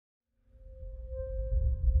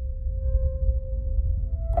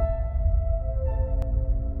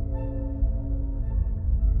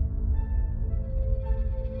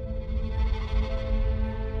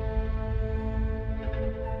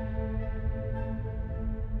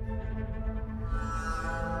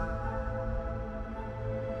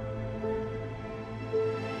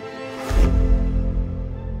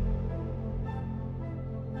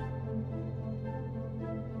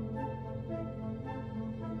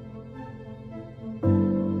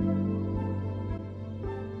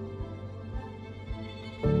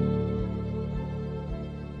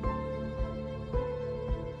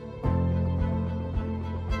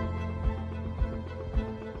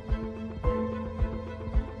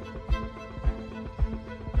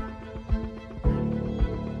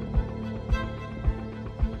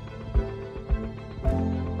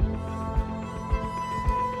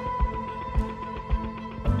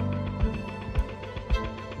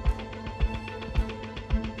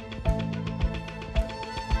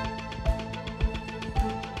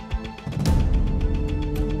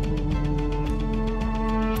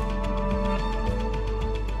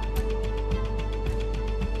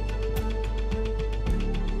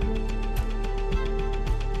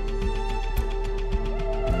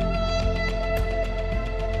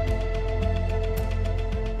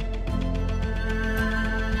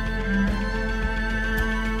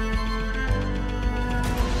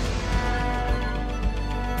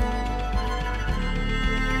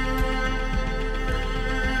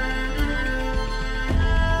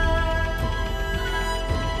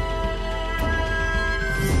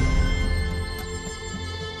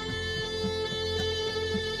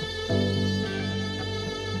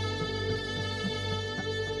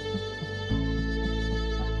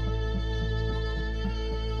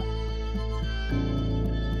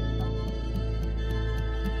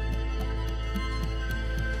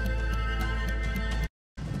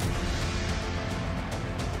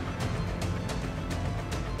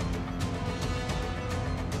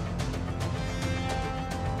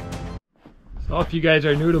Well, if you guys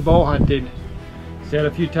are new to bow hunting, sat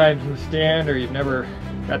a few times in the stand, or you've never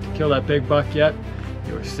got to kill that big buck yet,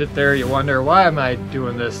 you sit there, you wonder, why am I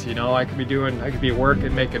doing this? You know, I could be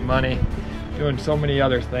working, making money, doing so many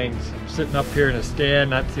other things. I'm sitting up here in a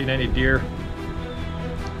stand, not seeing any deer.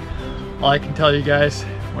 All I can tell you guys,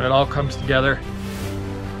 when it all comes together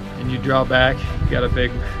and you draw back, you got a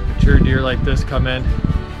big mature deer like this come in,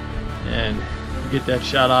 and you get that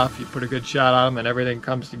shot off, you put a good shot on them, and everything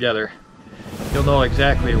comes together. You'll know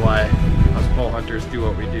exactly why us bow hunters do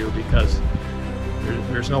what we do, because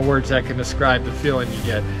there's no words that can describe the feeling you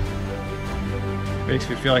get. It makes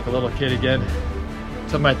me feel like a little kid again.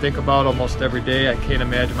 Something I think about almost every day. I can't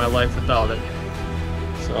imagine my life without it.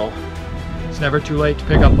 So it's never too late to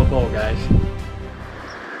pick up a bow, guys.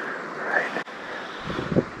 Right.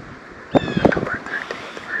 October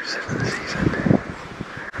 13th, first sit of the season.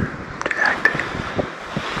 Jacked.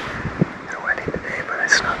 Had a wedding today, but I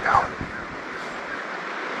snuck out.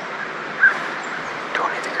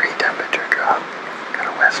 20-degree temperature drop. Got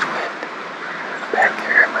a west wind. Back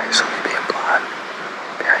here in my soybean plot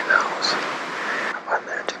behind the house. Up on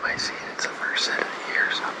the edge of my seat. It's the first set of the year,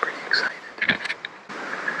 so I'm pretty excited.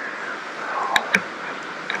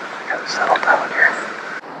 I gotta settle down here.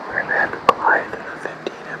 We're gonna have the Goliath and the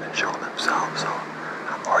 15 haven't shown themselves, so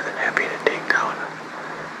I'm more than happy to take down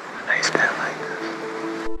a nice stand like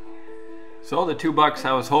this. So the 2 bucks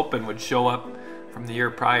I was hoping would show up from the year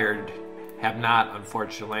prior have not,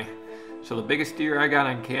 unfortunately. So the biggest deer I got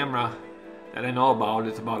on camera that I know about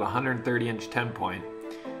is about a 130-inch 10-point.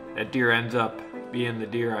 That deer ends up being the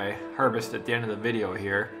deer I harvest at the end of the video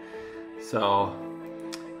here. So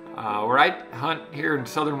where I hunt here in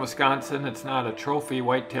southern Wisconsin, it's not a trophy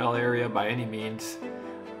whitetail area by any means.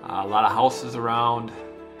 A lot of houses around,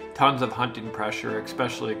 tons of hunting pressure,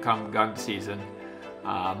 especially come gun season.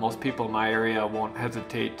 Most people in my area won't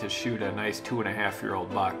hesitate to shoot a nice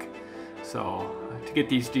 2.5-year-old buck. So to get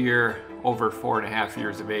these deer over 4.5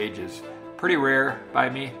 years of age is pretty rare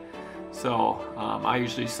by me. So I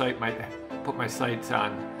usually put my sights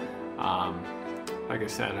on, like I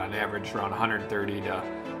said, on average around 130 to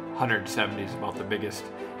 170 is about the biggest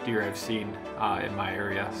deer I've seen in my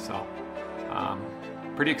area. So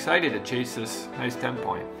pretty excited to chase this nice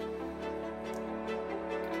 10-point.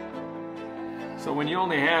 So when you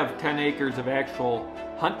only have 10 acres of actual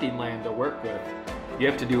hunting land to work with, you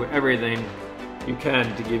have to do everything you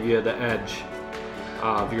can to give you the edge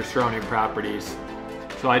of your surrounding properties.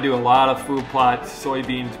 So I do a lot of food plots,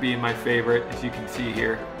 soybeans being my favorite, as you can see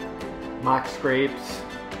here. Mock scrapes,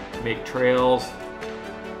 make trails,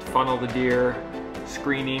 funnel the deer,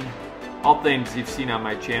 screening, all things you've seen on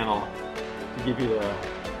my channel to give you a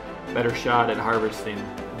better shot at harvesting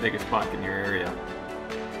the biggest buck in your area.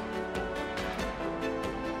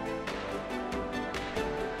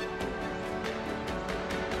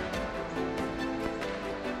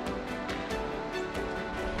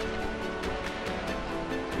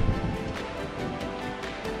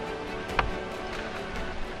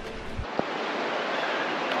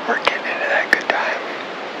 We're getting into that good time.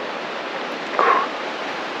 Whew.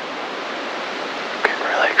 Getting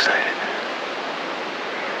really excited.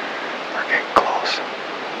 We're getting close.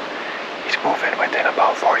 He's moving within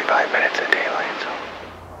about 45 minutes of daylight, so.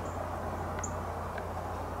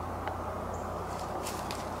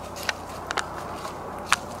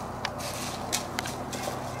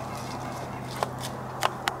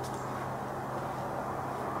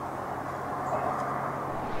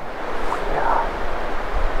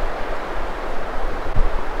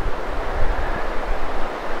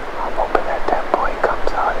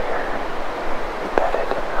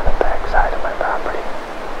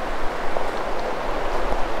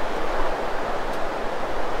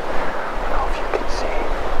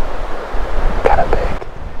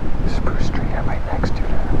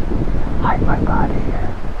 My body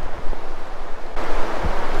here.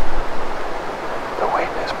 The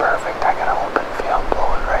wind is perfect. I got an open field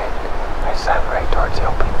blowing right. I sent right towards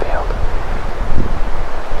the open field.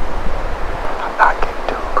 I'm not getting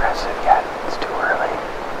too aggressive yet. It's too early.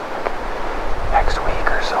 Next week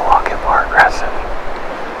or so I'll get more aggressive.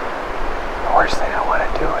 The worst thing I want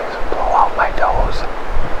to do is blow out my does.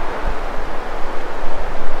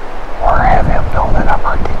 Or have him know that I'm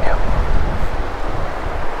hunting him.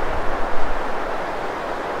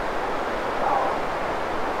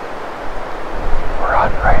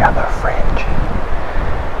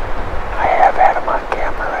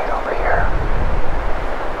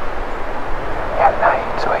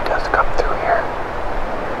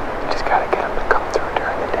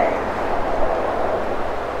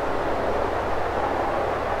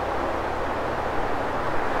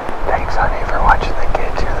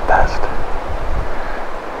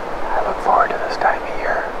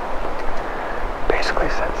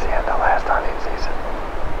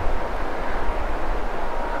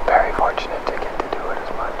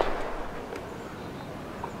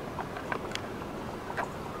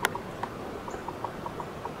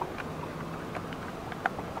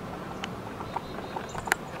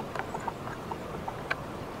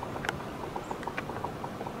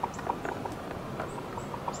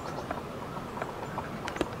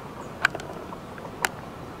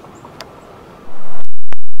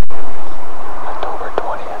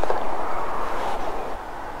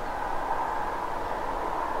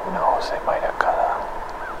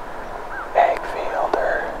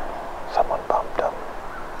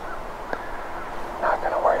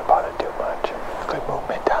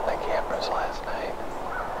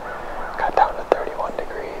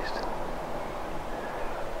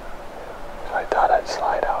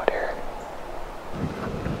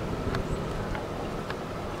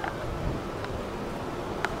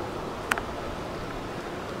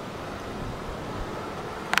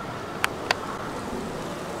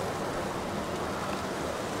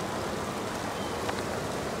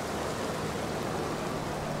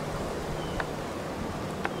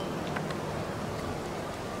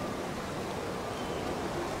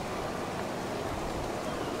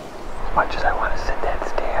 As much as I want to sit that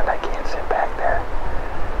stand, I can't sit back there.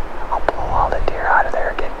 I'll blow all the deer out of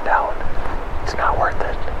there getting down. It's not worth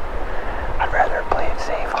it. I'd rather play it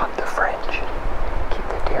safe, hunt the fringe, keep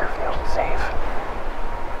the deer feeling safe.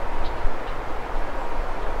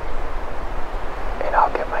 And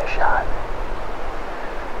I'll get my shot.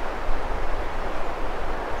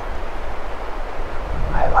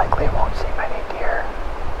 I likely won't see many deer.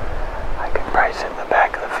 I could probably sit in the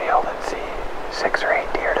back of the field and see 6 or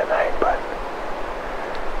 8 deer tonight, but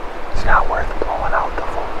it's not worth blowing out the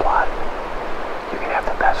food plot. You can have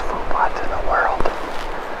the best food plots in the world,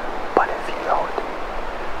 but if you don't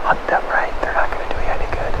hunt them right, they're not going to do you any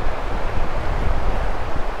good.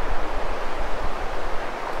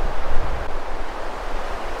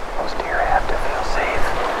 Those deer have to feel safe.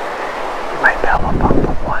 You might be able to bump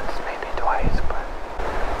them once, maybe twice, but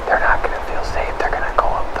they're not going to feel safe. They're going to go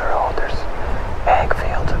up the road. There's ag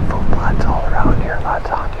fields and food plots all around here, lots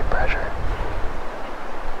of hunting pressure.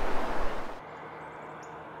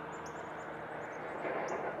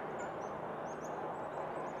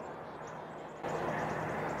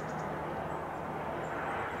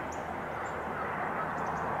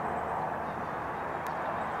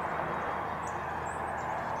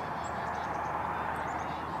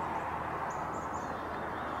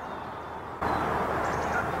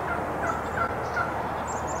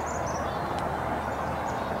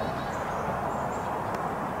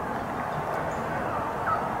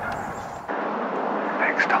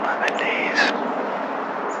 Next 11 days.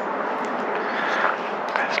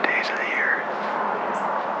 Best days of the year.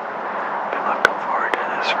 Been looking forward to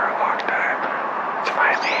this for a long time. It's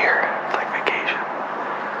finally here. It's like vacation.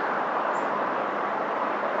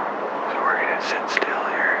 So we're gonna sit still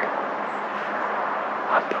here.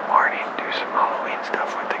 Hunt the morning, do some Halloween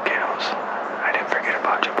stuff with the kiddos. I didn't forget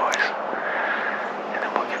about you boys. And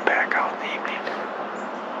then we'll get back out in the evening.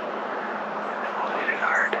 And then we'll hit it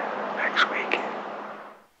hard next week.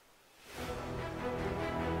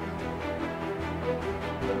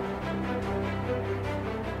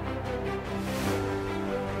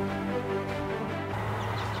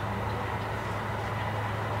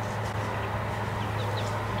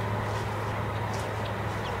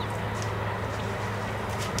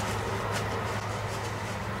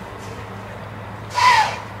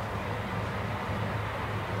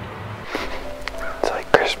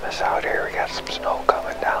 Christmas out here. We got some snow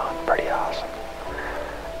coming down. Pretty awesome.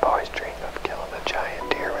 I've always dreamed of killing a giant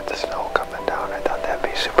deer with the snow coming down. I thought that'd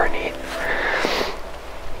be super neat.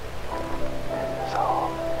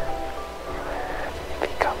 So, if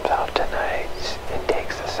he comes out tonight and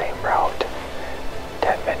takes the same route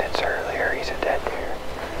 10 minutes earlier, he's a dead deer.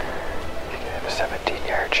 You can have a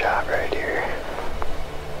 17-yard shot right here.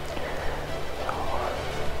 So,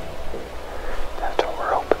 that's what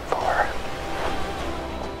we're hoping for.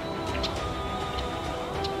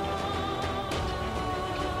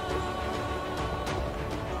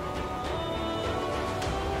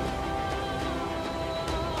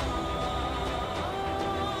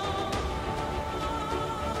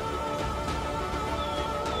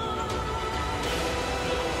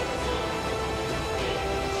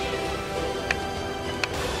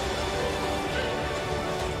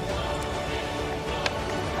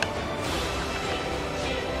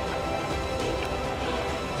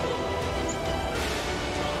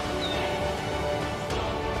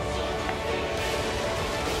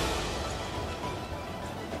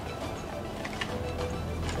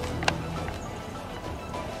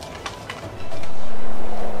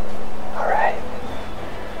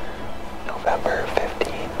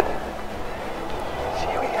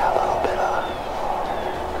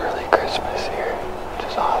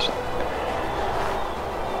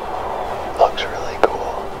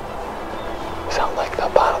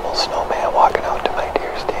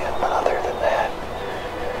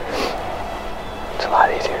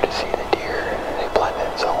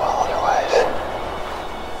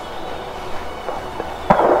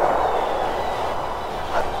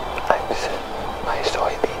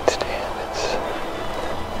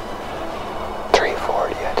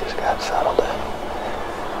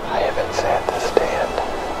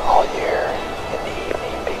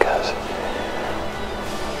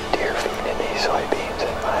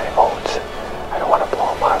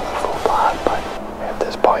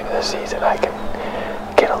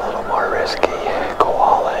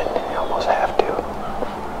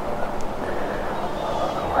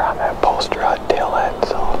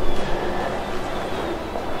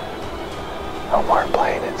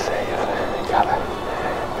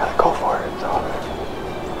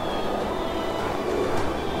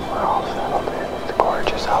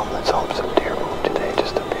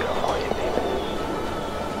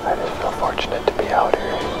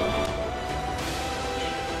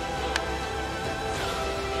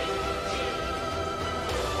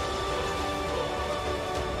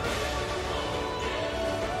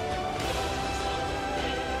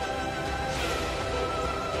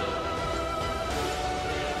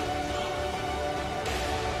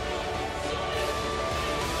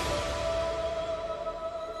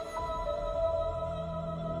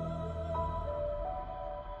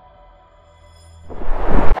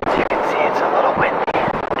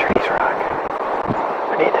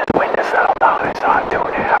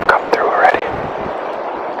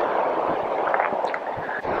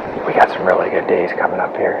 We got some really good days coming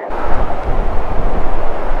up here.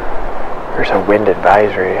 There's a wind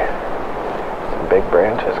advisory. Some big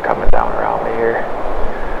branches coming down around me here.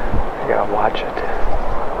 I gotta watch it.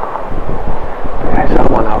 I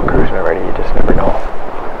saw one out cruising already, you just never know.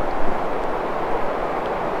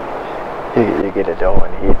 You get a doe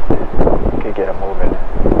and heat, you could get it moving.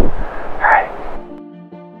 Alright.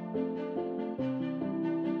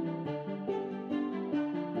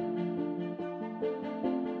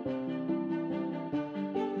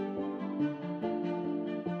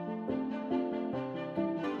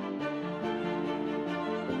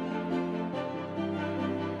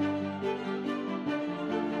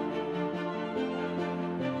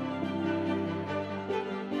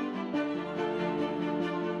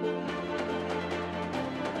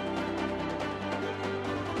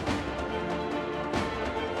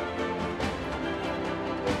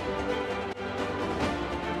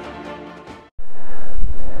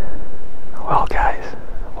 Well guys,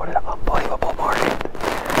 what an unbelievable morning.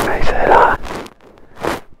 I said,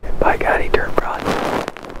 by God, he turned broad.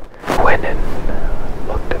 Went and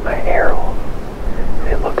looked at my arrow.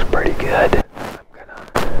 It looks pretty good.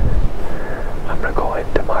 I'm gonna go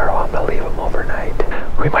in tomorrow. I'm gonna leave him overnight.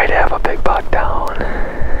 We might have a big buck down.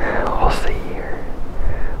 We'll see here.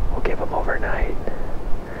 We'll give him overnight.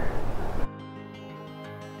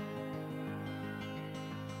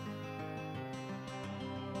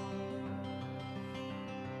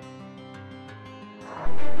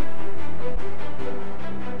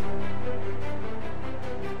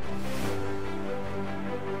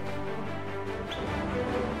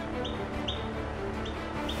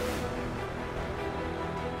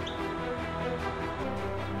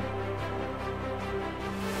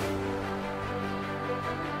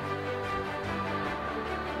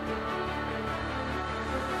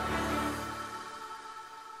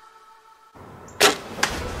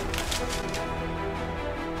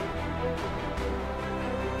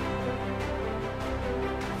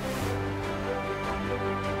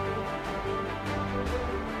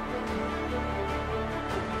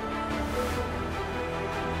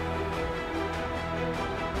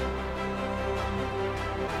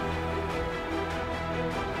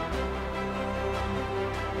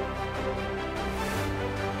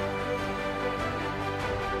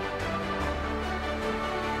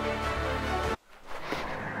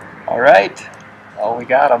 Alright, well, we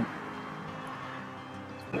got them.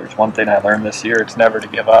 There's one thing I learned this year, it's never to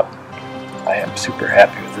give up. I am super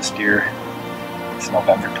happy with this deer. It's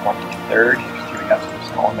November 23rd. We got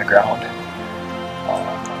some snow on the ground.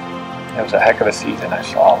 It was a heck of a season. I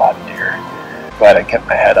saw a lot of deer. Glad I kept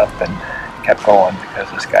my head up and kept going because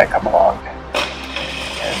this guy come along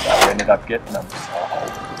and I ended up getting them. So,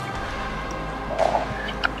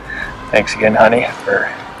 thanks again, honey,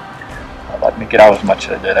 for letting me get out as much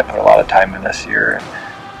as I did. I put a lot of time in this year and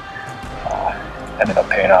ended up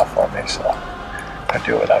paying off for me, so I couldn't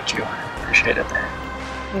do it without you. Appreciate it.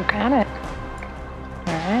 You got it.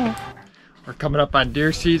 Alright. We're coming up on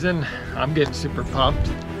deer season. I'm getting super pumped.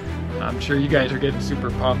 I'm sure you guys are getting super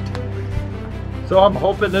pumped. So I'm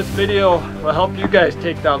hoping this video will help you guys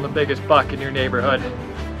take down the biggest buck in your neighborhood.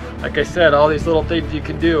 Like I said, all these little things you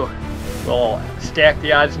can do will stack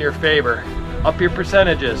the odds in your favor. Up your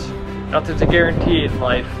percentages. Nothing's a guarantee in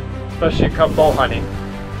life, especially come bow hunting.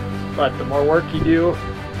 But the more work you do,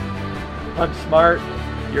 hunt smart,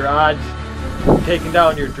 your odds of taking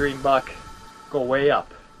down your dream buck go way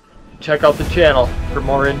up. Check out the channel for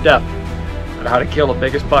more in-depth on how to kill the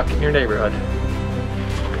biggest buck in your neighborhood.